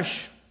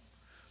flesh.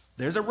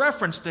 There's a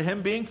reference to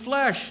him being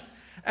flesh.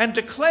 And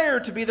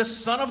declared to be the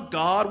Son of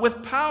God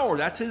with power.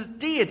 That's his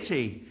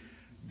deity.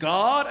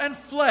 God and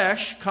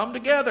flesh come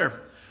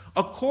together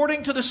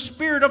according to the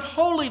Spirit of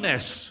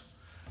holiness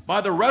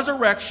by the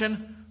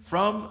resurrection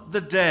from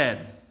the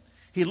dead.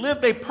 He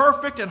lived a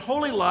perfect and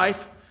holy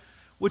life,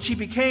 which he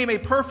became a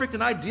perfect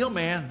and ideal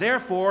man.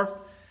 Therefore,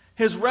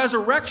 his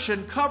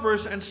resurrection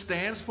covers and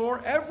stands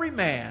for every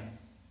man.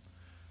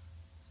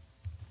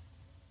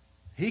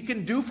 He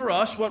can do for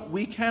us what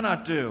we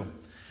cannot do.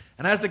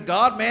 And as the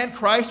God-man,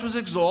 Christ was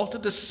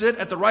exalted to sit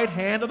at the right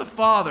hand of the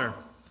Father.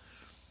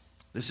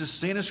 This is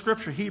seen in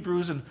Scripture.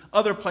 Hebrews and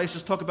other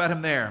places talk about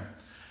him there.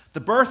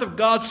 The birth of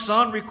God's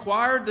Son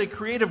required the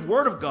creative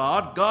Word of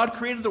God. God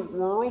created the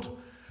world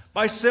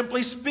by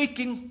simply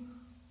speaking.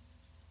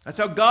 That's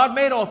how God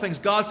made all things.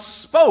 God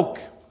spoke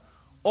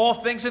all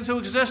things into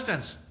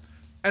existence.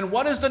 And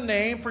what is the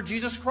name for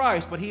Jesus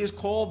Christ? But he is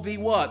called the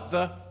what?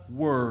 The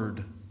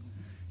Word.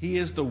 He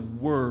is the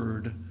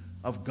Word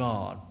of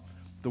God.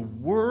 The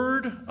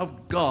Word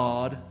of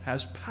God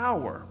has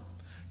power.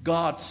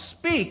 God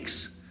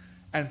speaks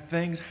and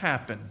things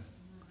happen.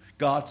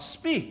 God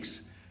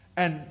speaks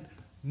and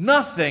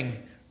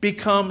nothing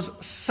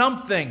becomes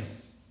something.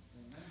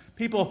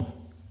 People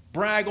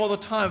brag all the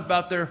time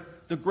about the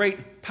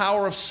great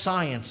power of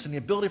science and the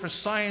ability for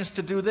science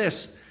to do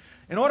this.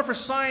 In order for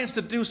science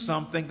to do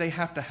something, they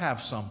have to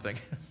have something.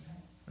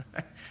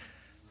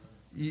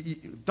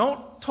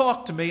 Don't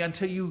talk to me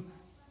until you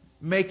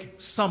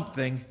make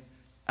something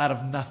out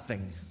of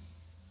nothing.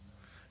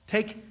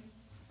 Take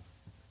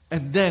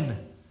and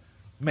then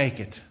make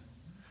it.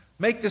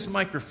 Make this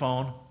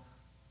microphone,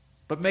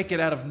 but make it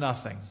out of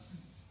nothing.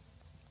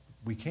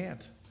 We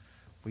can't.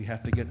 We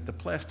have to get the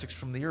plastics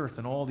from the earth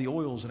and all the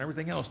oils and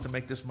everything else to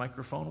make this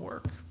microphone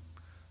work.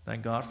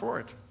 Thank God for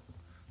it.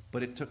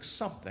 But it took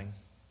something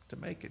to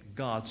make it.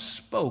 God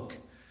spoke,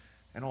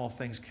 and all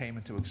things came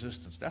into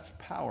existence. That's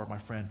power, my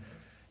friend.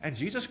 And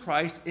Jesus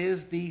Christ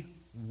is the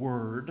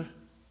Word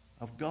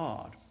of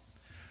God.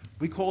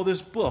 We call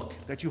this book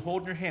that you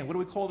hold in your hand, what do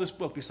we call this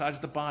book besides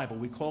the Bible?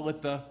 We call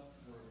it the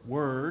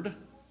Word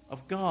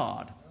of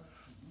God.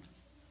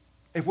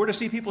 If we're to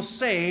see people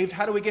saved,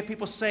 how do we get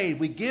people saved?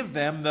 We give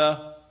them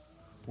the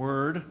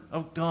Word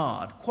of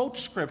God. Quote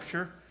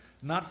Scripture,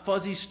 not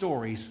fuzzy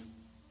stories.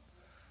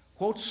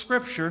 Quote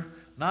Scripture,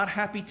 not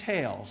happy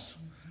tales.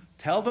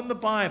 Tell them the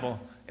Bible.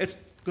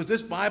 Because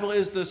this Bible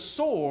is the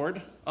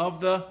sword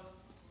of the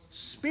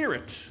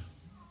Spirit.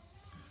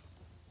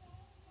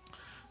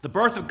 The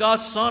birth of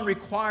God's Son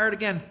required,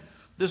 again,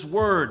 this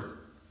Word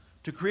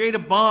to create a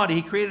body.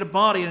 He created a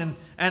body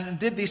and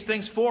did these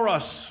things for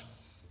us.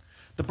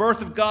 The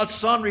birth of God's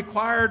Son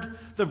required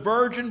the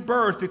virgin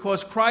birth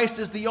because Christ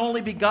is the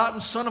only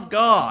begotten Son of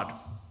God.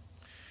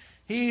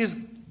 He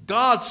is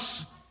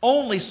God's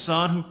only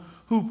Son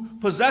who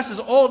possesses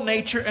all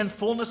nature and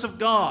fullness of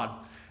God.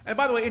 And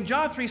by the way, in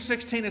John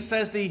 3:16 it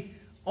says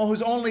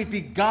his only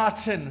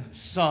begotten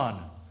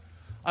Son.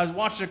 I was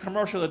watching a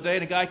commercial the other day,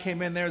 and a guy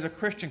came in there as a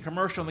Christian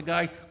commercial, and the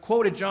guy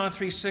quoted John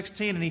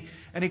 3:16,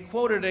 and he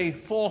quoted a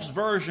false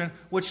version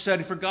which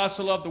said, "For God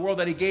so loved the world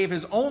that he gave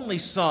his only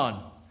Son."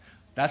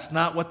 That's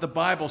not what the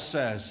Bible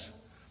says.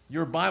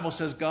 Your Bible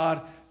says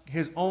God,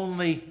 his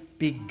only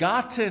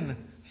begotten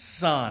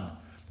Son.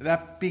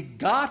 That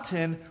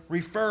begotten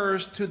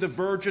refers to the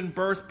virgin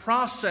birth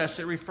process.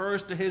 It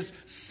refers to his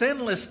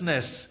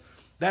sinlessness.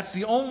 That's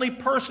the only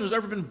person who's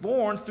ever been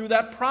born through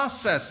that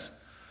process.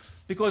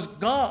 Because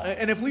God,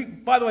 and if we,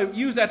 by the way,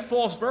 use that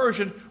false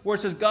version where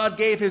it says God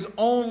gave his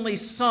only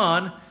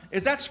Son,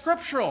 is that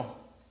scriptural?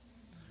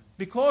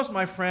 Because,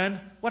 my friend,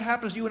 what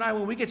happens to you and I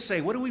when we get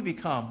saved? What do we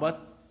become? But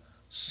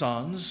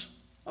sons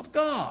of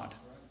God.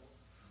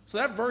 So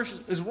that verse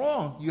is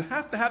wrong. You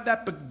have to have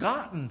that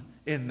begotten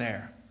in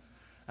there.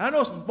 And I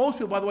know most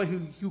people, by the way,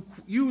 who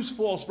use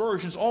false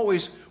versions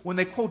always, when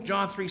they quote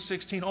John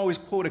 3:16, always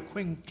quote a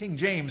King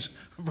James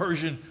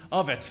version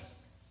of it.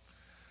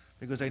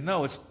 Because they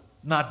know it's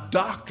not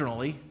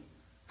doctrinally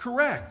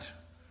correct.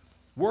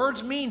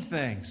 Words mean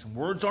things.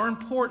 Words are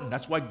important.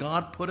 That's why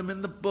God put them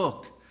in the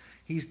book.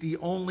 He's the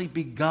only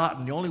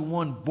begotten, the only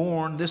one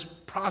born this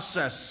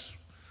process.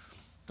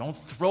 Don't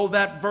throw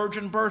that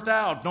virgin birth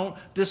out. Don't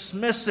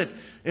dismiss it.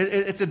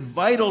 It's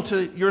vital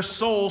to your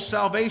soul's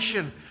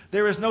salvation.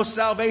 There is no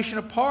salvation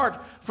apart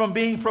from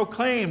being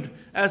proclaimed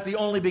as the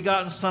only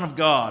begotten Son of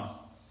God.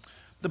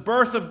 The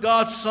birth of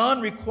God's Son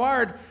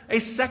required a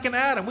second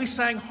Adam. We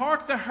sang,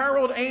 "Hark the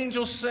herald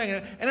angels sing."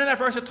 And in that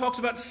verse it talks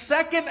about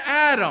second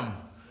Adam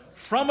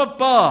from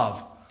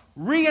above.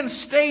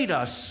 Reinstate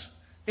us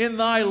in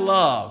thy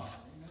love.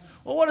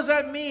 Well, what does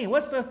that mean?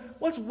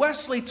 What's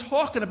Wesley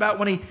talking about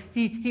when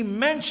he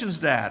mentions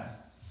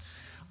that?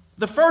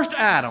 The first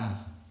Adam,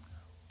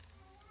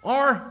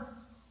 our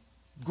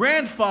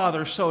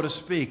grandfather, so to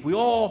speak. We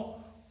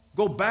all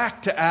go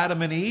back to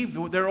Adam and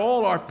Eve. They're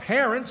all our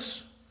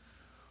parents.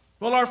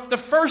 Well, the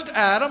first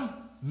Adam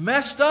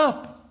messed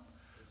up.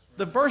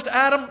 The first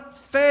Adam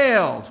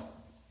failed.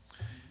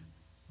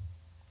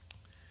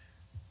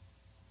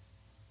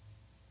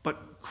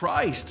 But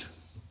Christ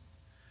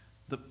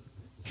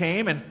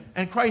came,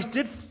 and Christ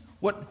did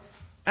what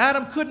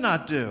Adam could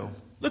not do.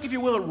 Look, if you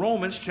will, at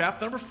Romans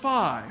chapter number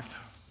 5.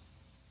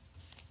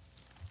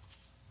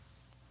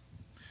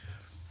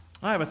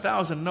 I have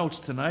 1,000 notes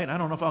tonight. I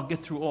don't know if I'll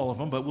get through all of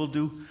them, but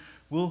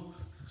we'll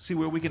see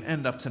where we can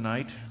end up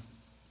tonight.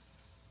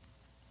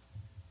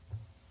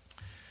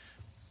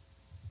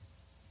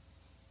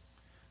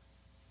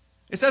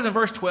 It says in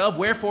verse 12,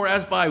 "Wherefore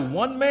as by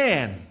one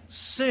man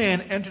sin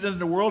entered into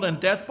the world, and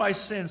death by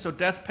sin, so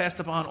death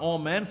passed upon all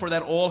men, for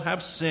that all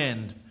have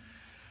sinned."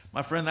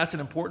 My friend, that's an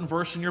important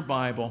verse in your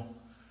Bible.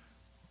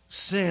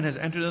 Sin has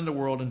entered into the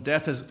world, and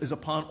death is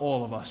upon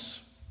all of us.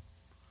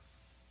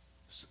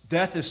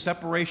 Death is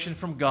separation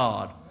from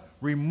God,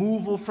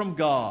 removal from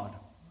God.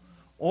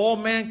 All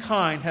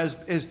mankind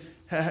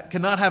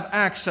cannot have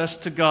access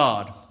to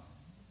God.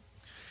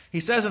 He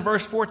says in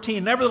verse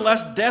 14,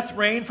 "Nevertheless, death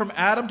reigned from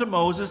Adam to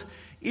Moses,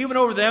 even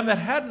over them that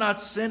had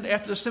not sinned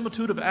after the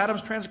similitude of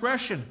Adam's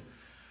transgression,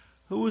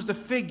 who was the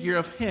figure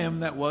of him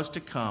that was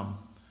to come.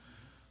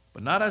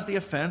 But not as the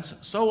offense,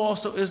 so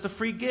also is the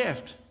free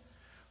gift.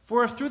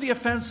 For if through the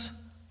offense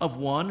of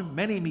one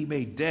many be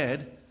made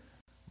dead,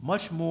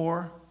 much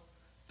more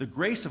the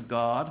grace of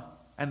God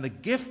and the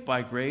gift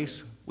by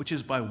grace, which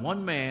is by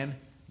one man,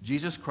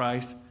 Jesus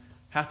Christ,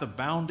 hath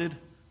abounded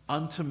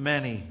unto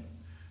many."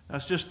 Now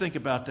let's just think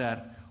about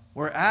that.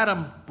 Where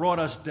Adam brought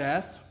us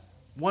death,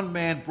 one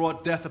man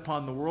brought death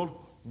upon the world,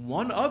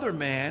 one other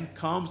man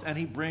comes and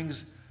he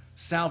brings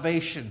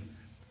salvation.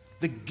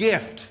 The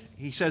gift,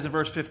 he says in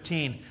verse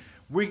 15,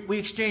 we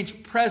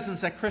exchange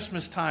presents at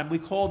Christmas time. We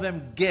call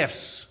them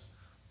gifts.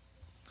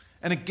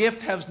 And a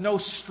gift has no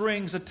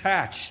strings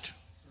attached.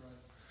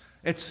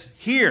 It's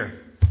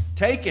here.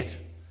 Take it.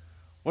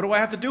 What do I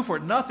have to do for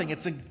it? Nothing.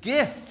 It's a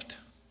gift.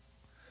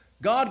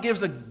 God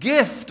gives a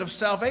gift of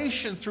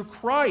salvation through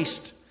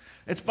Christ.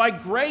 It's by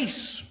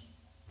grace.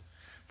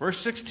 Verse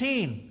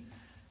 16,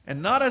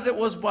 "And not as it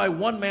was by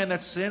one man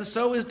that sinned,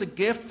 so is the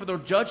gift, for the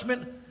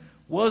judgment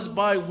was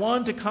by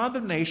one to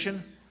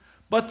condemnation,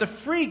 but the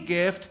free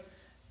gift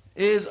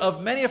is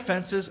of many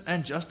offenses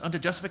and just unto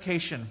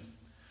justification.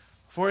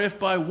 For if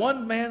by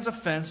one man's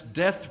offense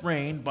death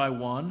reigned by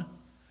one,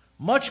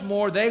 much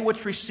more they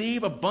which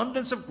receive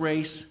abundance of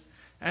grace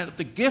and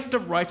the gift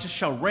of righteousness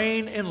shall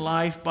reign in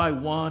life by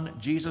one,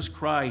 Jesus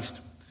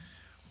Christ.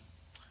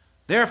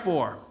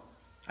 Therefore,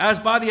 As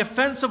by the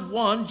offense of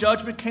one,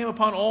 judgment came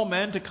upon all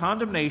men to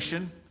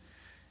condemnation,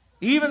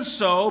 even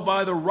so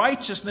by the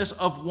righteousness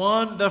of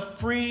one, the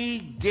free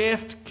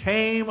gift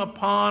came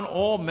upon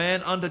all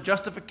men unto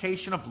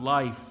justification of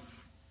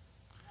life.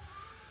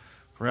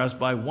 For as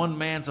by one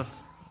man's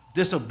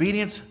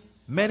disobedience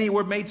many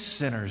were made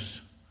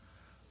sinners,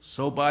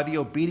 so by the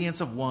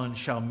obedience of one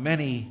shall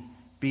many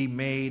be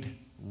made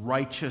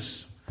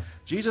righteous.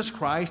 Jesus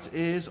Christ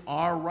is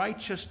our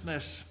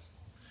righteousness.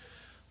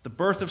 The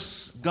birth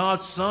of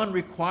God's Son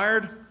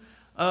required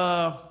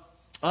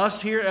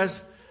us here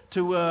as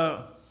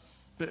to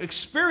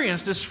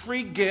experience this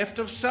free gift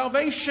of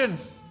salvation,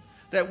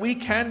 that we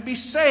can be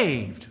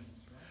saved.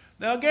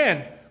 Now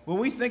again, when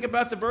we think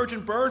about the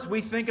virgin birth,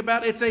 we think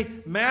about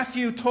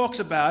Matthew talks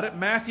about it,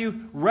 Matthew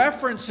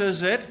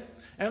references it,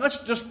 and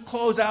let's just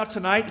close out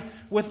tonight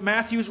with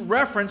Matthew's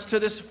reference to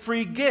this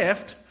free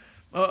gift,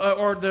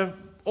 or the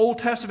Old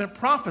Testament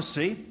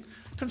prophecy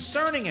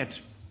concerning it.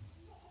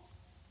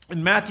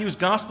 In Matthew's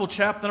Gospel,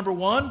 chapter number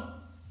 1,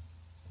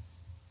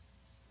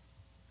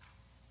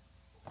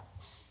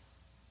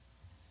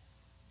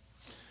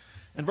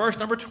 in verse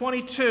number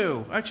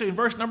 22, actually in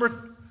verse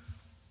number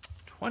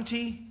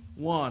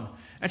 21,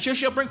 and she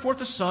shall bring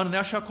forth a son, and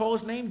thou shalt call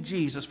his name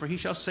Jesus, for he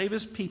shall save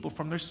his people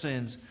from their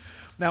sins.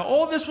 Now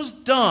all this was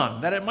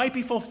done, that it might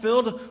be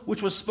fulfilled,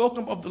 which was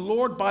spoken of the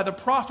Lord by the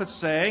prophet,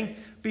 saying,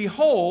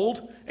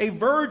 Behold, a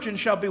virgin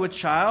shall be with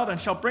child, and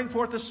shall bring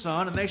forth a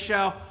son, and they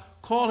shall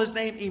call his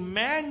name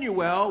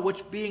Emmanuel,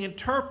 which being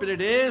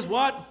interpreted is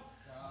what?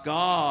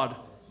 God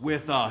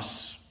with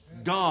us.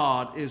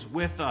 God is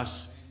with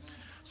us.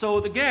 So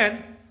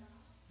again,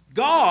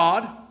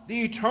 God,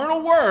 the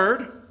eternal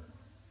Word,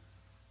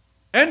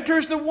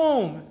 enters the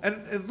womb.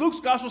 And Luke's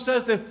Gospel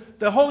says that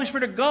the Holy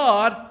Spirit of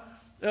God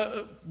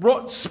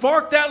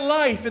sparked that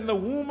life in the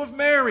womb of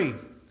Mary.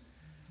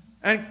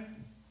 And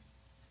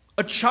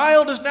a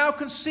child is now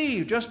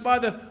conceived just by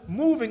the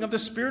moving of the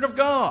Spirit of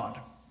God.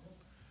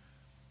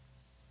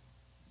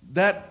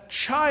 That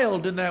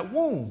child in that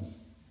womb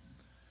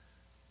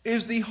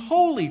is the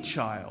holy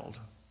child.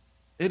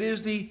 It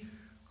is the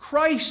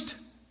Christ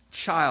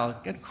child,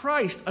 and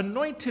Christ,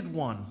 anointed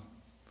one,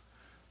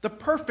 the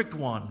perfect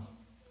one,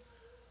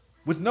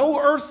 with no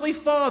earthly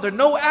father,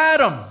 no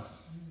Adam,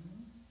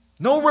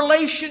 no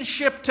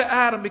relationship to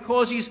Adam,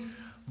 because she's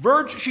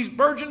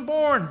virgin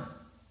born.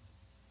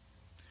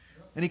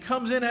 And he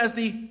comes in as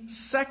the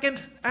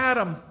second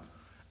Adam.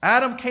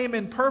 Adam came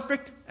in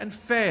perfect and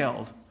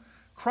failed.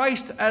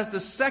 Christ, as the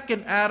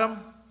second Adam,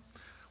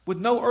 with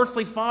no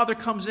earthly father,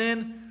 comes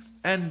in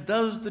and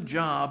does the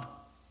job,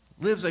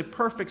 lives a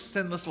perfect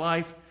sinless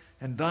life,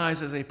 and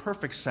dies as a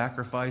perfect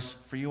sacrifice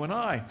for you and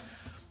I.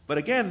 But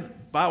again,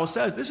 the Bible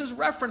says this is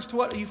reference to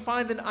what you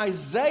find in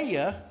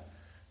Isaiah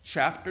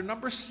chapter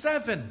number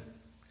 7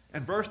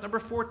 and verse number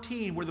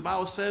 14, where the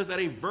Bible says that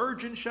a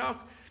virgin shall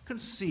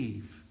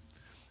conceive.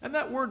 And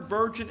that word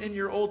virgin in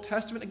your Old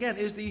Testament, again,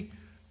 is the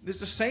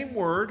same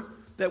word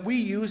that we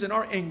use in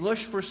our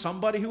English for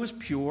somebody who is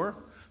pure,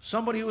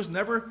 somebody who has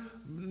never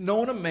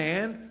known a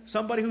man,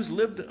 somebody who's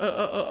lived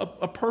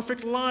a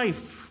perfect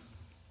life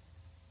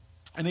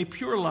and a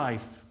pure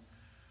life.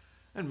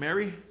 And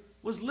Mary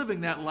was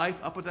living that life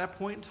up at that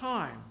point in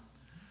time.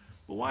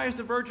 Well, why is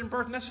the virgin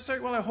birth necessary?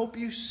 Well, I hope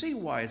you see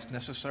why it's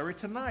necessary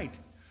tonight.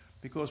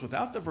 Because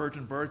without the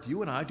virgin birth,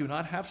 you and I do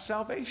not have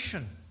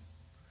salvation.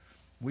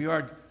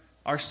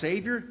 Our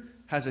Savior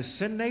has a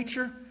sin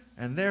nature,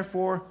 and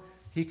therefore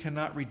he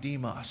cannot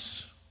redeem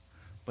us.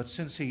 But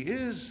since he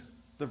is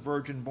the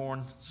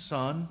virgin-born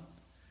Son,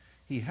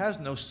 he has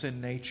no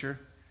sin nature.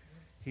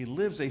 He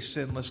lives a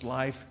sinless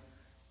life,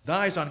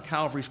 dies on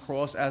Calvary's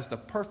cross as the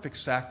perfect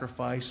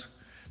sacrifice.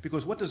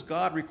 Because what does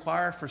God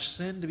require for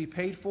sin to be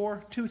paid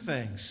for? Two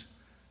things: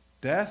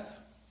 death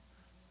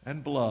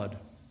and blood.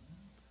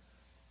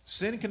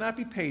 Sin cannot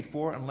be paid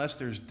for unless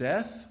there's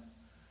death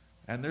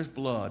and there's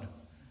blood.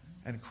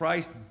 And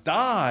Christ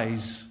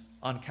dies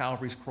on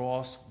Calvary's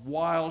cross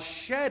while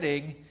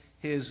shedding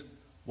his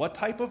what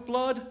type of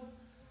blood?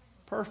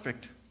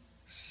 Perfect,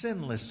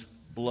 sinless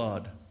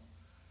blood.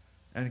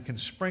 And can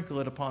sprinkle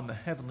it upon the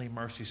heavenly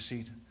mercy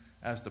seat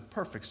as the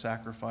perfect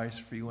sacrifice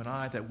for you and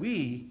I, that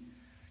we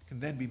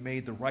can then be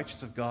made the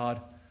righteousness of God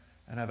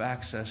and have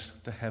access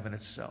to heaven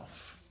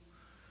itself.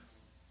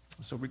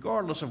 So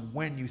regardless of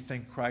when you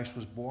think Christ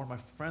was born, my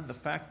friend, the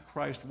fact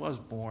Christ was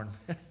born,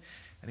 and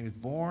he was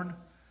born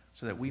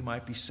so that we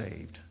might be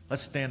saved.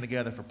 Let's stand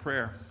together for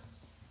prayer.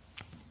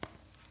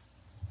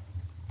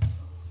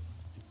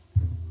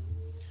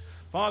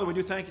 Father, we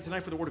do thank you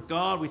tonight for the Word of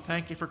God. We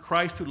thank you for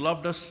Christ who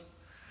loved us.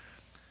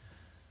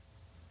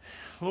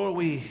 Lord,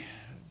 we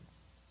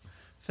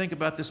think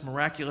about this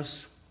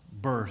miraculous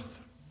birth.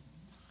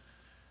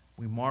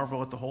 We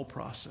marvel at the whole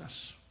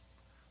process.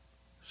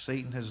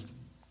 Satan has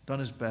done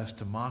his best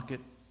to mock it,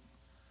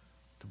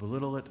 to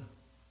belittle it,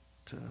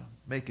 to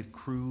make it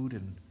crude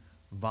and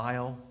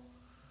vile.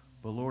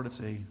 But Lord, it's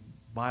a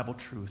Bible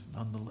truth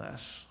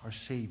nonetheless. Our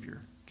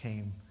Savior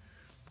came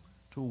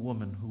to a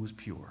woman who was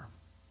pure,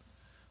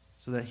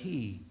 so that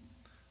he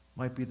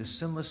might be the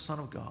sinless Son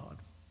of God,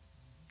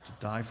 to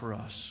die for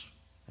us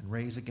and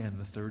raise again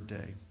the third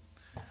day.